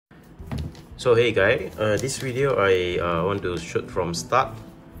So hey guys, this video I want to shoot from start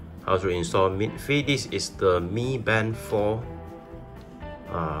how to install MidFit. This is the Mi Band 4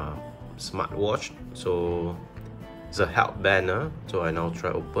 smartwatch. So it's a health band. So I now try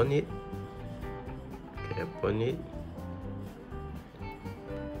open it. Okay, open it.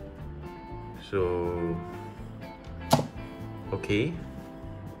 So okay,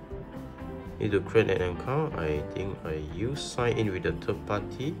 need to create an account. I think I use sign in with the third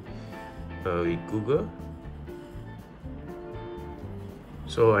party with Google.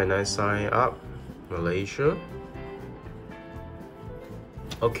 So and I sign up Malaysia.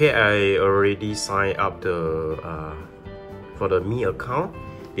 Okay, I already signed up the for the Mi account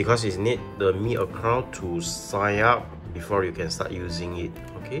because it need the Mi account to sign up before you can start using it.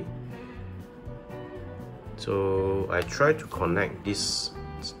 Okay, so I try to connect this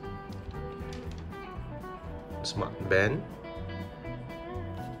smart band.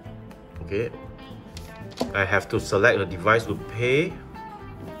 Okay, I have to select a device to pay.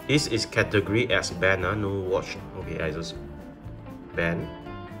 This is category as band, no watch. Okay, I just band.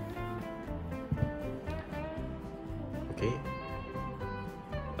 Okay,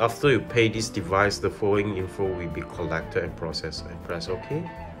 after you pay this device, the following info will be collected and processed. I press OK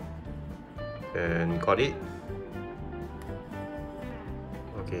and got it.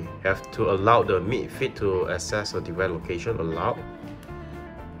 Okay, have to allow the MidFit to access the device location. Allow.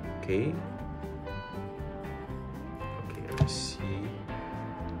 Okay. Okay, let's see.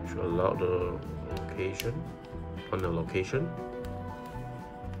 Should allow the location on the location.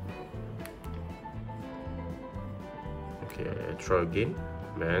 Okay, I try again.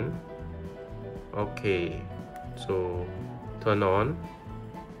 Man. Okay, so turn on.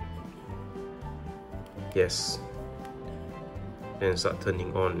 Yes. Then start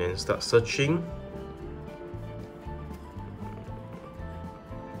turning on. Then start searching.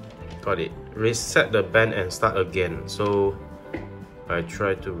 Got it. Reset the band and start again. So I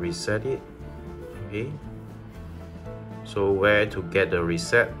try to reset it. Okay. So where to get the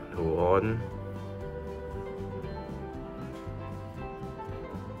reset? Go on.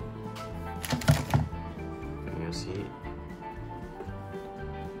 Can you see it?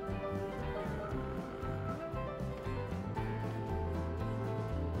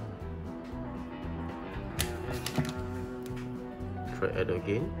 Try it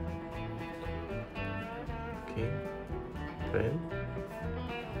again. Okay, then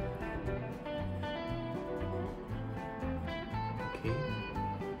okay,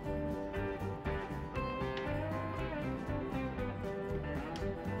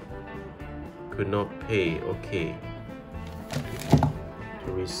 could not pay. Okay,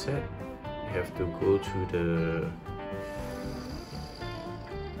 to reset you have to go to the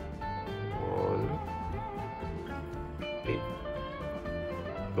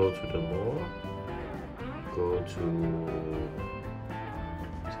go to the more, go to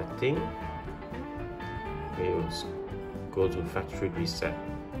setting, go to factory reset.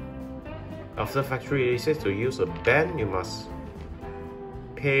 After factory reset, to use a band you must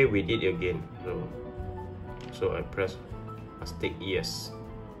pay with it again. So I press must take yes.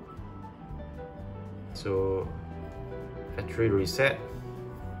 So factory reset.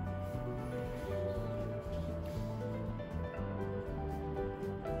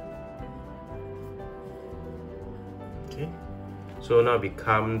 So now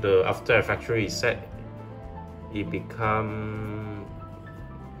become the after a factory reset, it become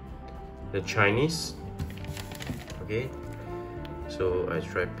the Chinese. Okay, so I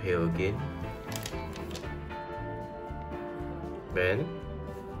try pay again. Band.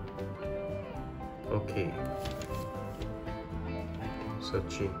 Okay.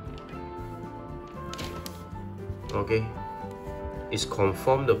 Searching. Okay. It's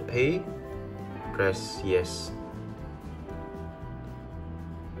confirm the pay. Press yes.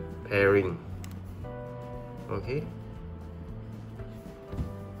 Pairing. Okay.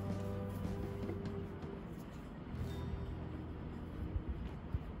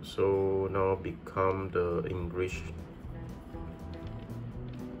 So now become the English.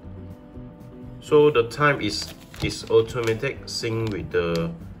 So the time is automatic sync with the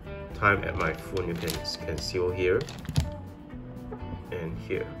time at my phone. You can see here and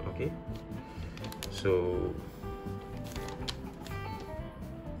here. Okay. So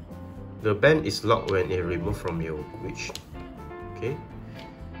the band is locked when it removed from your watch. Okay,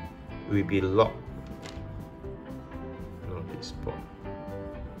 will be locked. Not this spot.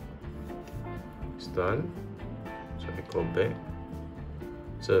 It's done. So I go back.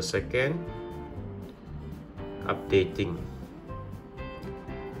 So second, updating.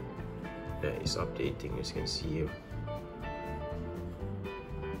 That is updating, as you can see here.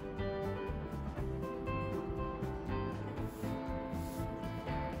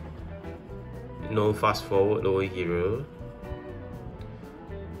 no fast forward over here.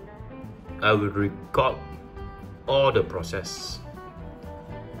 I will record all the process.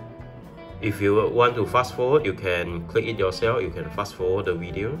 If you want to fast forward, you can click it yourself. You can fast forward the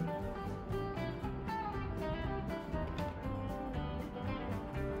video.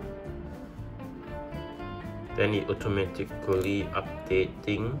 Then it automatically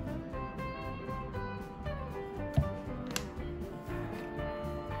updating.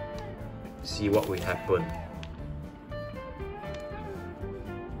 See what will happen.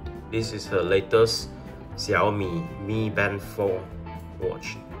 This is the latest Xiaomi Mi Band 4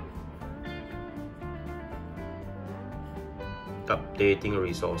 watch. Updating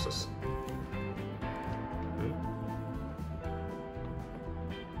resources.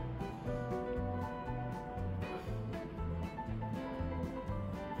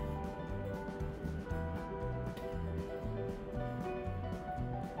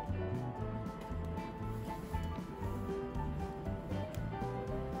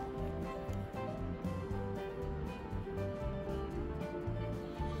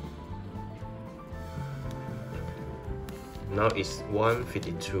 Now it's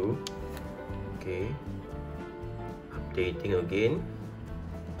 1:52. Okay, updating again.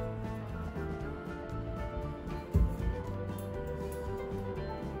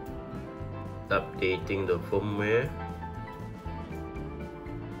 Updating the firmware.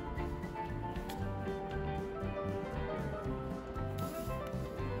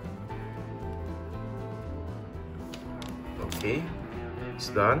 Okay, it's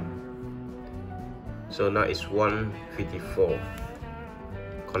done. So now it's 1:54.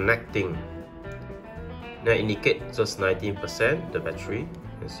 Connecting. Now indicate just 19% the battery.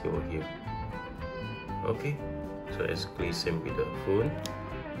 Let's see over here. Okay, so exactly same with the phone.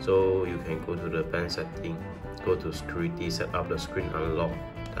 So you can go to the band setting, go to security, set up the screen unlock,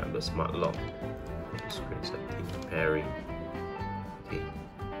 tap the smart lock, screen setting, pairing. Okay,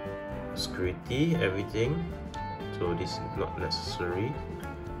 security, everything. So this is not necessary.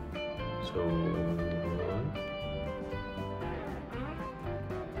 So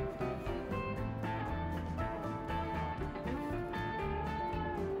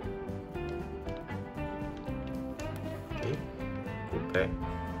okay, go back.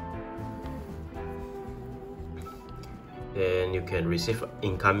 Then you can receive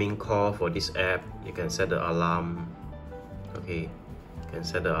incoming call for this app. You can set the alarm. Okay, you can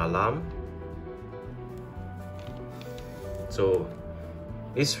set the alarm. So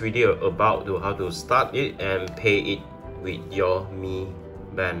this video about how to start it and pay it with your Mi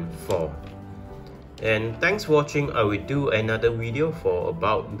Band 4. And thanks for watching. I will do another video for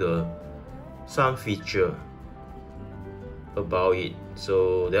about the some feature about it.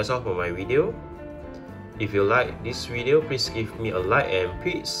 So that's all for my video. If you like this video, please give me a like and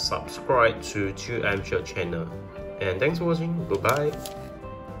please subscribe to 2M channel. And thanks for watching. Goodbye.